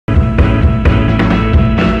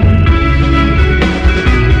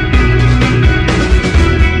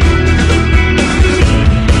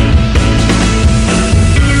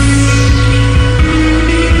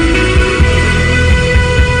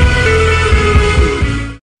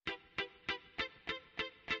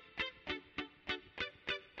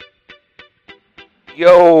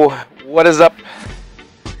Yo, what is up?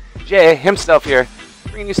 Jay himself here,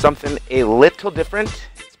 bringing you something a little different.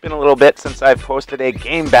 It's been a little bit since I've posted a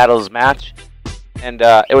Game Battles match, and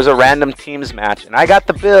it was a random teams match, and I got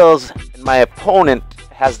the Bills, and my opponent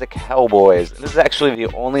has the Cowboys. And this is actually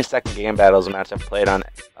the only second Game Battles match I've played on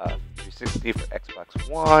 360 for Xbox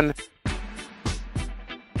One,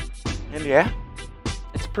 and yeah,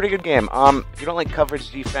 it's a pretty good game. If you don't like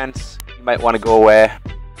coverage defense, you might want to go away.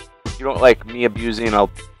 If you don't like me abusing a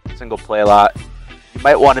single play lot, you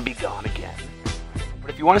might want to be gone again. But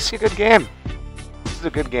if you want to see a good game, this is a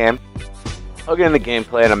good game. I'll get into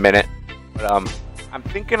gameplay in a minute, but I'm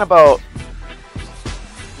thinking about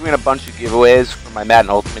doing a bunch of giveaways for my Madden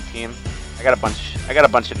Ultimate team. I got a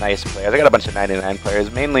bunch of nice players. I got a bunch of 99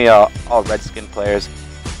 players, mainly all Redskin players.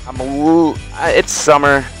 It's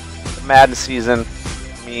summer, the Madden season.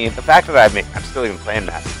 The fact that I'm still even playing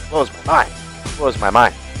Madden blows my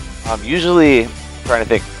mind. Usually, I'm trying to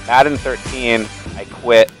think, Madden 13, I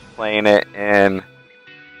quit playing it in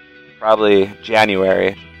probably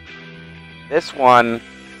January. This one,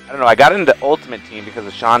 I don't know, I got into Ultimate Team because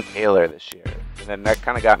of Sean Taylor this year. And then that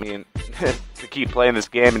kind of got me to keep playing this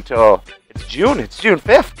game until it's June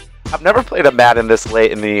 5th. I've never played a Madden this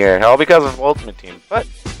late in the year, all because of Ultimate Team. But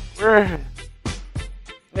I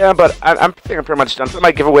think I'm pretty much done. So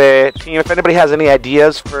my giveaway team, if anybody has any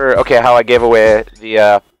ideas for how I gave away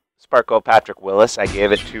the Sparko Patrick Willis, I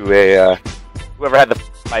gave it to whoever had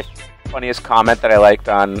my funniest comment that I liked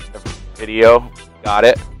on the video got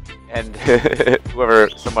it, and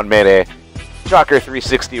someone made a Shocker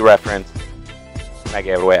 360 reference, and I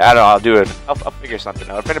gave it away. I don't know, I'll do it. I'll figure something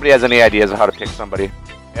out. If anybody has any ideas on how to pick somebody,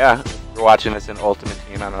 yeah, if you're watching this in Ultimate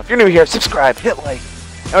Team, I don't know. If you're new here, subscribe, hit like.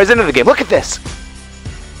 Now he's into the game. Look at this.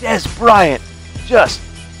 Des Bryant just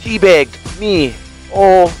teabagged me.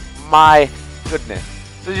 Oh my goodness.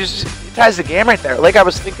 So it ties the game right there. Like I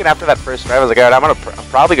was thinking after that first drive, I was like, all right, I'm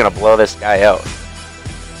probably gonna blow this guy out.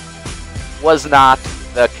 Was not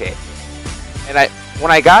the case. And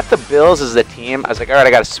when I got the Bills as the team, I was like, all right,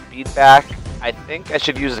 I got a speed back. I think I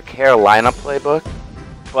should use the Carolina playbook,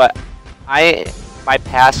 but my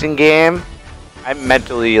passing game, I'm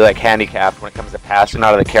mentally like handicapped when it comes to passing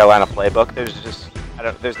out of the Carolina playbook.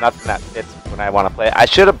 There's nothing that fits when I want to play. I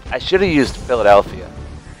should have used Philadelphia,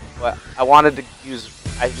 but I wanted to use.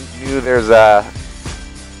 I knew there's the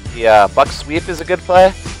Buck Sweep is a good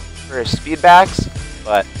play for speedbacks,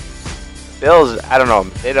 but the Bills, I don't know,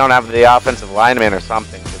 they don't have the offensive lineman or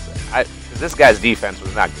something. Because this guy's defense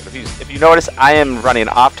was not good. If you notice, I am running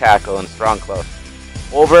off tackle and strong close,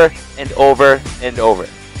 over and over and over.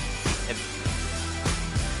 And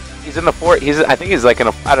he's in the fort. I think he's like in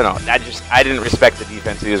a. I don't know. I didn't respect the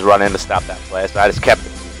defense he was running to stop that play, so I just kept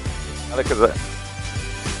it. Because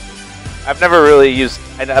I've never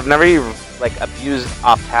like abused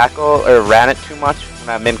off tackle or ran it too much when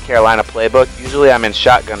I'm in Carolina playbook. Usually I'm in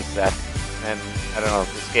shotgun set, and I don't know,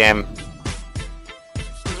 this game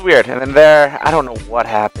is weird. And then there, I don't know what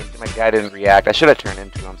happened. My guy didn't react. I should have turned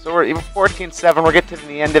into him. So we're even 14-7. We're getting to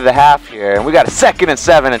the end of the half here, and we got a 2nd and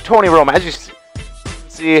 7. And Tony Romo, as you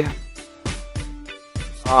see,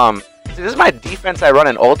 this is my defense I run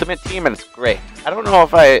in Ultimate Team, and it's great. I don't know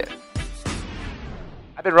if I've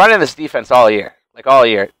been running this defense all year.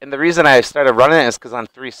 And the reason I started running it is because on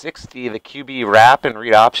 360, the QB wrap and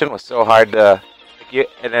read option was so hard to get,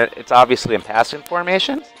 and it's obviously in passing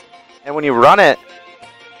formations. And when you run it,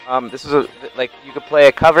 you could play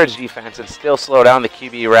a coverage defense and still slow down the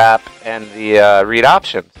QB wrap and the read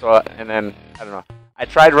option. So, and then, I don't know, I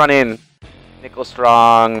tried running nickel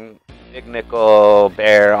strong, big nickel,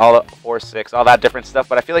 bear, all 4-6, all that different stuff.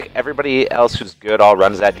 But I feel like everybody else who's good all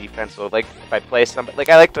runs that defense. So like if I play somebody, like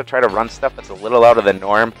I like to try to run stuff that's a little out of the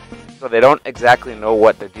norm, so they don't exactly know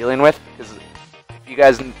what they're dealing with. Because if you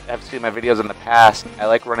guys have seen my videos in the past, I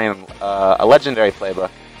like running a legendary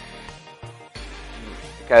playbook.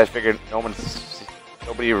 I kind of figured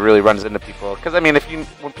nobody really runs into people. Because I mean,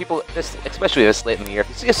 especially this late in the year, if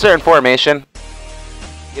you see a certain formation,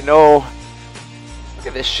 you know, look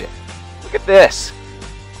at this shit. Look at this.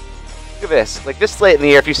 Look at this. Like this late in the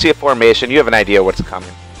year, if you see a formation, you have an idea what's coming.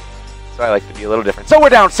 So I like to be a little different. So we're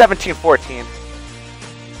down 17-14.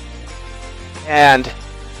 And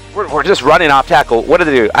we're just running off tackle. What did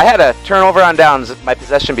I do? I had a turnover on downs my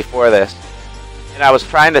possession before this. And I was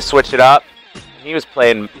trying to switch it up. And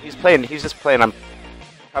he's just playing on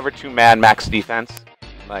cover 2 man max defense.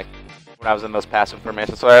 Like when I was in those passing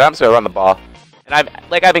formations. So I'm just gonna run the ball. And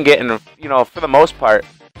I've been getting, you know, for the most part,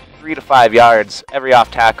 3 to 5 yards every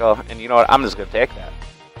off tackle, and you know what? I'm just gonna take that.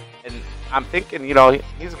 And I'm thinking, you know,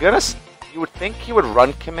 he's gonna you would think he would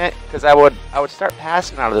run commit, because I would start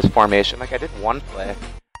passing out of this formation like I did one play.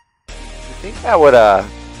 You think that would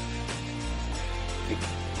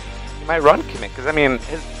he might run commit, because I mean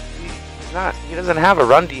he doesn't have a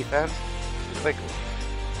run defense. It's like,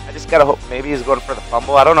 I just gotta hope maybe he's going for the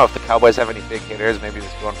fumble. I don't know if the Cowboys have any big hitters. Maybe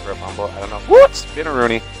he's going for a fumble. I don't know. What?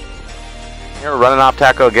 Spin-a-rooney. Here, running off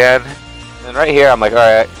tackle again. And then right here, I'm like, all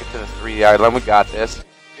right, get to the 3-yard line. We got this.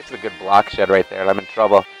 Get to the good block shed right there, and I'm in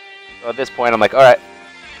trouble. So at this point, I'm like, all right.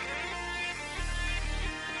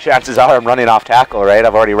 Chances are I'm running off tackle, right?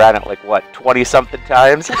 I've already ran it like, what, 20-something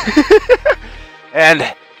times?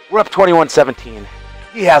 And we're up 21-17.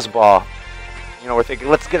 He has ball. You know, we're thinking,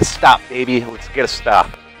 let's get a stop, baby. Let's get a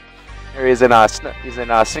stop. Here he's in a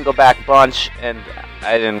single back bunch, and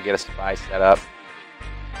I didn't get a spy set up.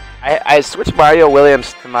 I switched Mario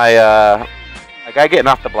Williams to my guy getting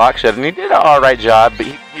off the block shed, and he did an alright job, but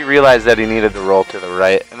he realized that he needed to roll to the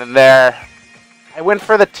right. And then there, I went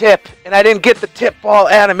for the tip, and I didn't get the tip ball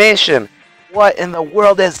animation. What in the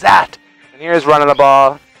world is that? And here's running the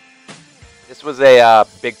ball. This was a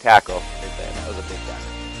big tackle right there. That was a big tackle.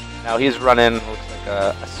 Now he's running, looks like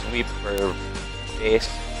a sweep for base.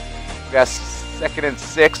 We got 2nd and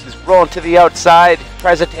 6. He's rolling to the outside,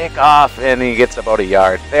 tries to take off, and he gets about a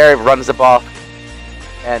yard. There, he runs the ball,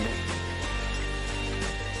 and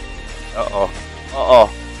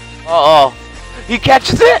he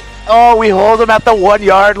catches it. Oh, we hold him at the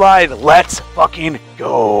 1-yard line. Let's fucking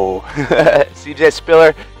go. CJ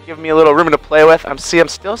Spiller giving me a little room to play with. I'm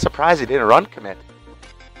still surprised he didn't run commit.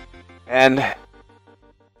 And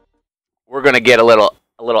we're gonna get a little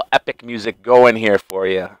epic music going here for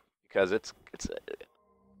you, because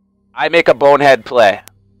I make a bonehead play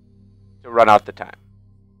to run out the time,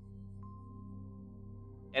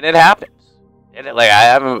 and it happens. And it, like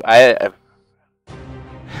I don't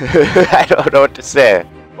know what to say.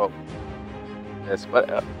 Well, this,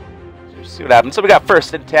 but see what happens. So we got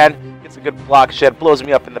 1st and 10. Gets a good block shed, blows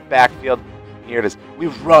me up in the backfield. Here it is. We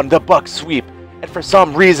run the buck sweep, and for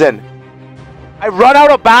some reason, I run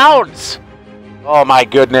out of bounds. Oh my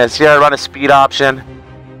goodness! Here I run a speed option.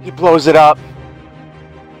 He blows it up,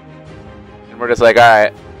 and we're just like, all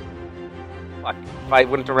right. Fuck. If I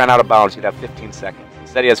wouldn't have ran out of bounds, he'd have 15 seconds.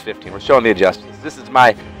 Instead, he has 15. We're showing the adjustments. This is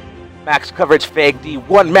my max coverage fake D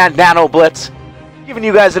 1-man nano blitz, giving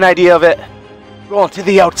you guys an idea of it. Rolling to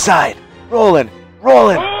the outside, rolling.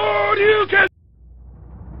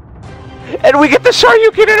 And we get the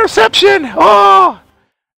Shoryuken interception. Oh!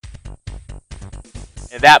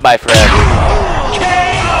 And that, my friend.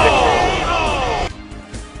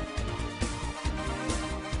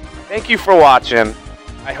 Thank you for watching.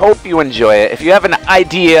 I hope you enjoy it. If you have an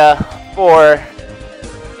idea for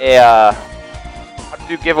how to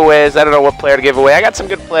do giveaways, I don't know what player to give away. I got some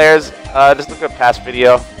good players. Just look at past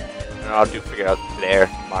video. And I'll figure it out today or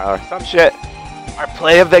tomorrow or some shit. Our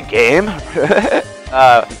play of the game.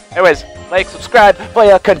 Anyways, like, subscribe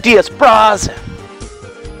via Candias Bras.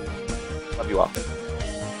 Love you all.